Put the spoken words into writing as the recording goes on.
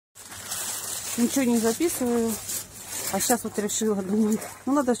Ничего не записываю. А сейчас вот решила, думаю,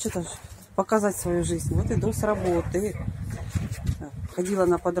 ну надо что-то показать свою жизнь. Вот иду с работы. Ходила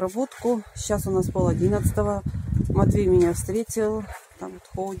на подработку. Сейчас у нас 10:30. Матвей меня встретил. Там вот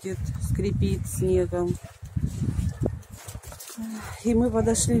ходит, скрипит снегом. И мы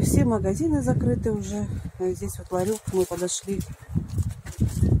подошли. Все магазины закрыты уже. Здесь вот ларек. Мы подошли.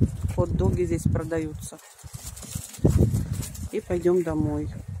 Хот-доги здесь продаются. И пойдем домой.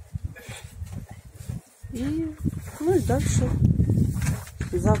 И, ну и дальше.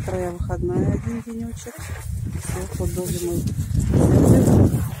 Завтра я выходная один денечек. Все, хот-доги мы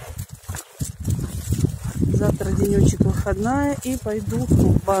взяли. Завтра денечек выходная. И пойду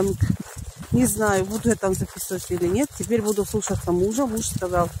в банк. Не знаю, буду я там записывать или нет. Теперь буду слушаться мужа. Муж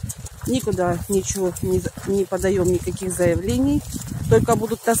сказал, никуда ничего не подаем, никаких заявлений. Только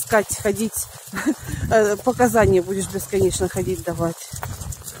будут таскать, ходить. Показания будешь бесконечно ходить давать.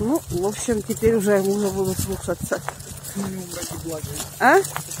 Ну, в общем, теперь уже мужа буду слушаться. Минимум ради блага. А?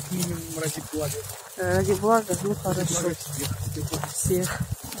 Минимум ради блага. Ради блага, ну хорошо. Всех.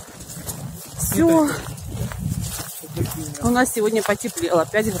 Все. У нас сегодня потеплело,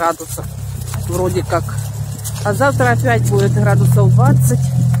 5 градусов. Вроде как. А завтра опять будет градусов 20.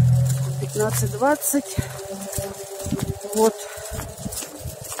 15-20. Вот.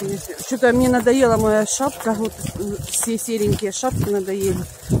 Что-то мне надоела моя шапка. Вот все серенькие шапки надоели.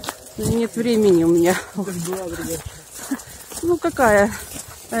 Нет времени у меня. Ну какая?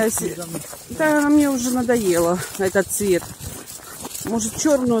 Да, она мне уже надоела, этот цвет. Может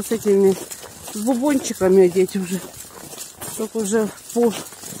черную с этими с бубончиками одеть уже. Только уже поздно.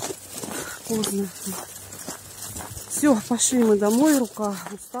 Все, пошли мы домой, рука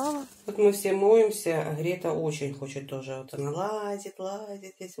устала. Вот мы все моемся, а Грета очень хочет тоже. Вот она лазит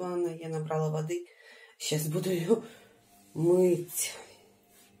здесь в ванной. Я набрала воды. Сейчас буду ее мыть.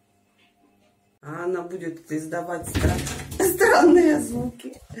 А она будет издавать странные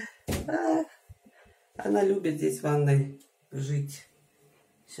звуки. Она любит здесь в ванной жить.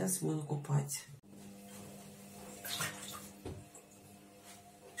 Сейчас буду купать.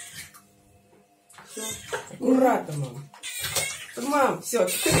 Все. Аккуратно, мама. Мам, все.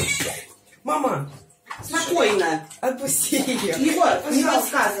 Мама. Спокойно. Отпусти ее. Егор, не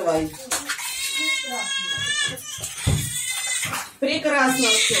подсказывай. Прекрасно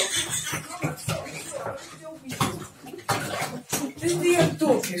все. Ты ее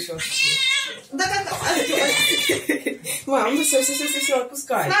топишь вообще. Да как... Мам, ну все,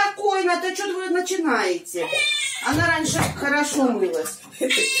 отпускай. Спокойно, да что вы начинаете? Она раньше хорошо мылась.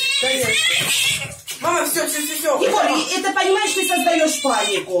 Конечно. Мама, все. Егор, это понимаешь, ты создаешь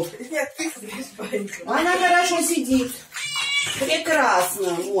панику. Нет, ты создаешь панику. Она хорошо сидит.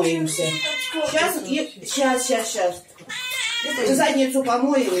 Прекрасно моемся. Сейчас. Задницу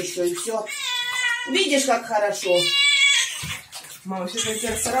помоем еще и все. Видишь, как хорошо. Мама, сейчас я тебе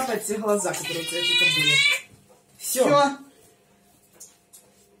расцарапать все глаза, которые у тебя тут были. Все.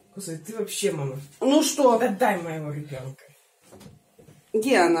 Господи, ты вообще, мама. Ну что? Отдай моего ребенка.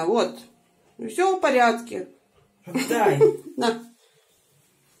 Где она? Вот. Все в порядке. Отдай. На.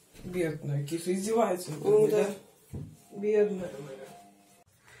 Бедная, Киса издевается. Ну, да. Бедная моя.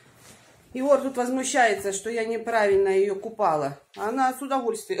 Егор тут возмущается, что я неправильно ее купала. Она с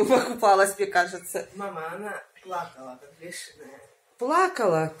удовольствием покупалась, мне кажется. Мама, она плакала, как бешеная.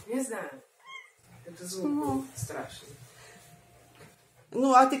 Плакала? Не знаю. Это звук был страшный.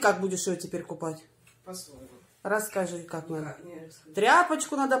 Ну, а ты как будешь ее теперь купать? По-своему. Расскажи, как надо. Не расскажу.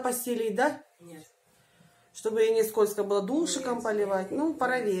 Тряпочку надо постелить, да? Нет. Чтобы ей не скользко было, душиком поливать. Ну,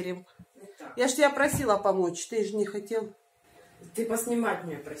 проверим. Не так. Я ж тебя просила помочь, ты же не хотел. Ты поснимать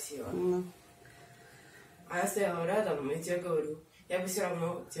меня просила. Ну. А я стояла рядом и тебе говорю. Я бы все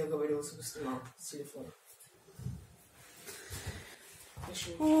равно тебе говорила, чтобы снимал с телефона.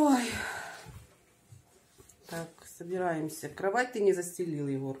 Ой. Так, собираемся. Кровать ты не застелил,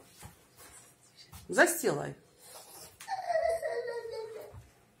 Егор. Застилай.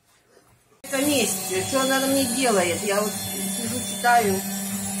 Это месть. Что она мне делает? Я вот сижу, читаю.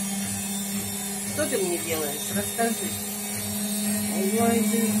 Что ты мне делаешь? Расскажи. Ой,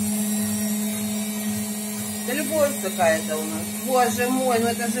 да любовь какая-то у нас. Боже мой, ну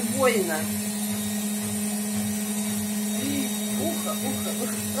это же больно. Ухо.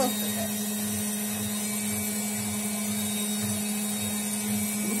 Вот такая.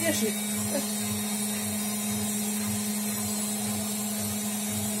 Где же?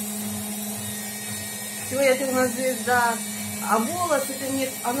 Сегодня ты у нас звезда, а волосы-то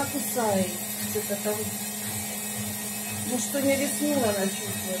нет, она кусает. Что-то там. Ну что не рискнула она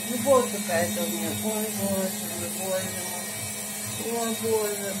чувствует. Любовь какая-то у меня. Ой, боже мой, боже мой. О,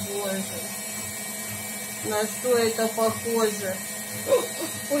 боже. На что это похоже? Ой,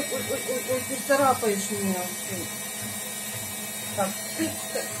 ой, ой, ой, ой, ты царапаешь меня. Так.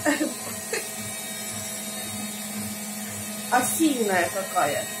 А сильная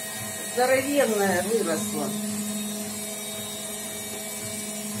какая. Здоровенная выросла.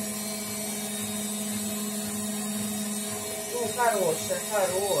 Ну, хорошая,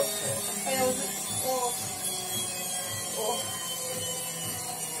 хорошая. А я уже... О.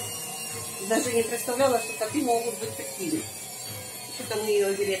 Даже не представляла, что коты могут быть такими. Что-то мы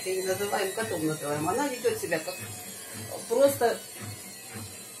ее вероятно не называем, котом называем. Она ведет себя как просто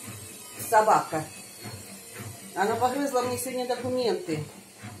собака. Она погрызла мне сегодня документы.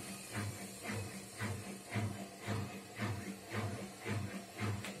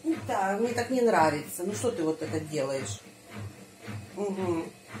 Да, мне так не нравится. Ну что ты вот это делаешь? Угу.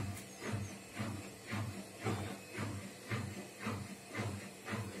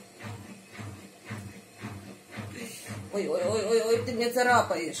 Ой, ой, ой, ой, ой, ты меня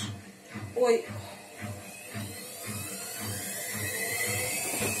царапаешь. Ой.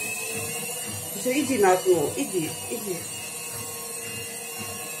 Все, иди на окно, иди, иди.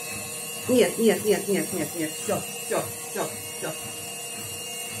 Нет, нет, нет, нет, нет, нет, все, все, все, все.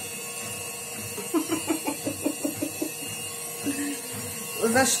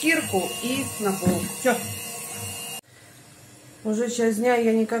 За шкирку и на пол. Все. Уже час дня,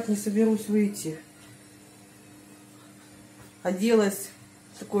 я никак не соберусь выйти. Оделась,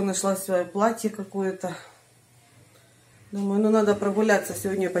 такое нашла свое платье какое-то. Думаю, ну надо прогуляться.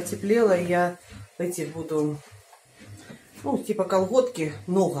 Сегодня потеплело, и я эти буду, ну, типа колготки.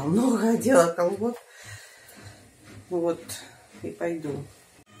 Много одела колгот. Вот, и пойду.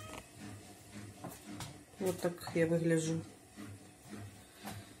 Вот так я выгляжу.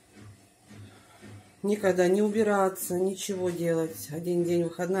 Никогда не убираться, ничего делать. Один день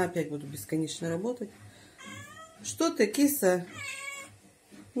выходной, опять буду бесконечно работать. Что ты, киса?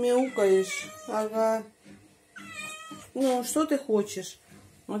 Мяукаешь? Ага. Ну, что ты хочешь?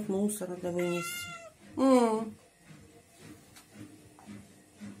 Вот мусор надо вынести.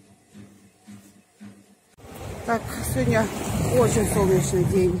 Так, сегодня очень солнечный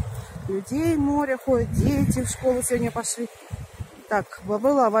день. Людей, море ходит, дети в школу сегодня пошли. Так,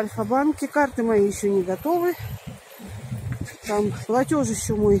 была в Альфа-банке, карты мои еще не готовы. Там платеж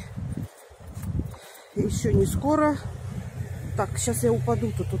еще мой еще не скоро. Так, сейчас я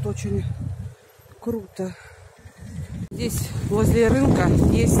упаду, тут очень круто. Здесь возле рынка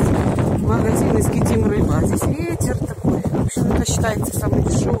есть магазин из Китим рыба. Здесь ветер такой. В общем, это считается самый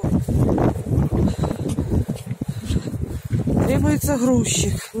дешевый. Требуется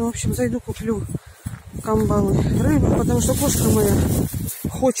грузчик. Ну, в общем, зайду, куплю камбалы рыбу, потому что кошка моя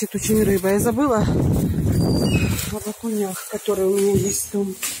хочет очень рыбы. Я забыла об окунях, которые у меня есть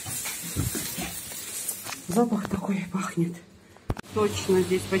дома. Запах такой пахнет. Точно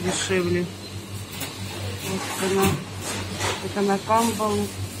здесь подешевле. Вот цена. Это на камбалу.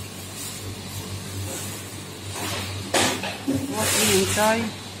 Вот минтай.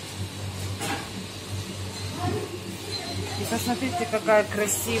 И посмотрите, какая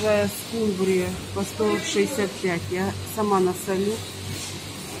красивая скумбрия по 165. Я сама насолю.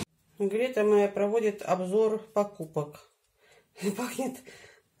 Грета моя проводит обзор покупок. Пахнет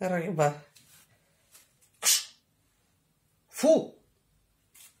рыба. Фу!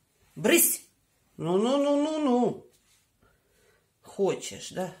 Брысь! Ну. Хочешь,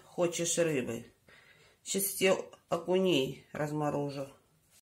 да? Хочешь рыбы. Сейчас тебе окуней разморожу.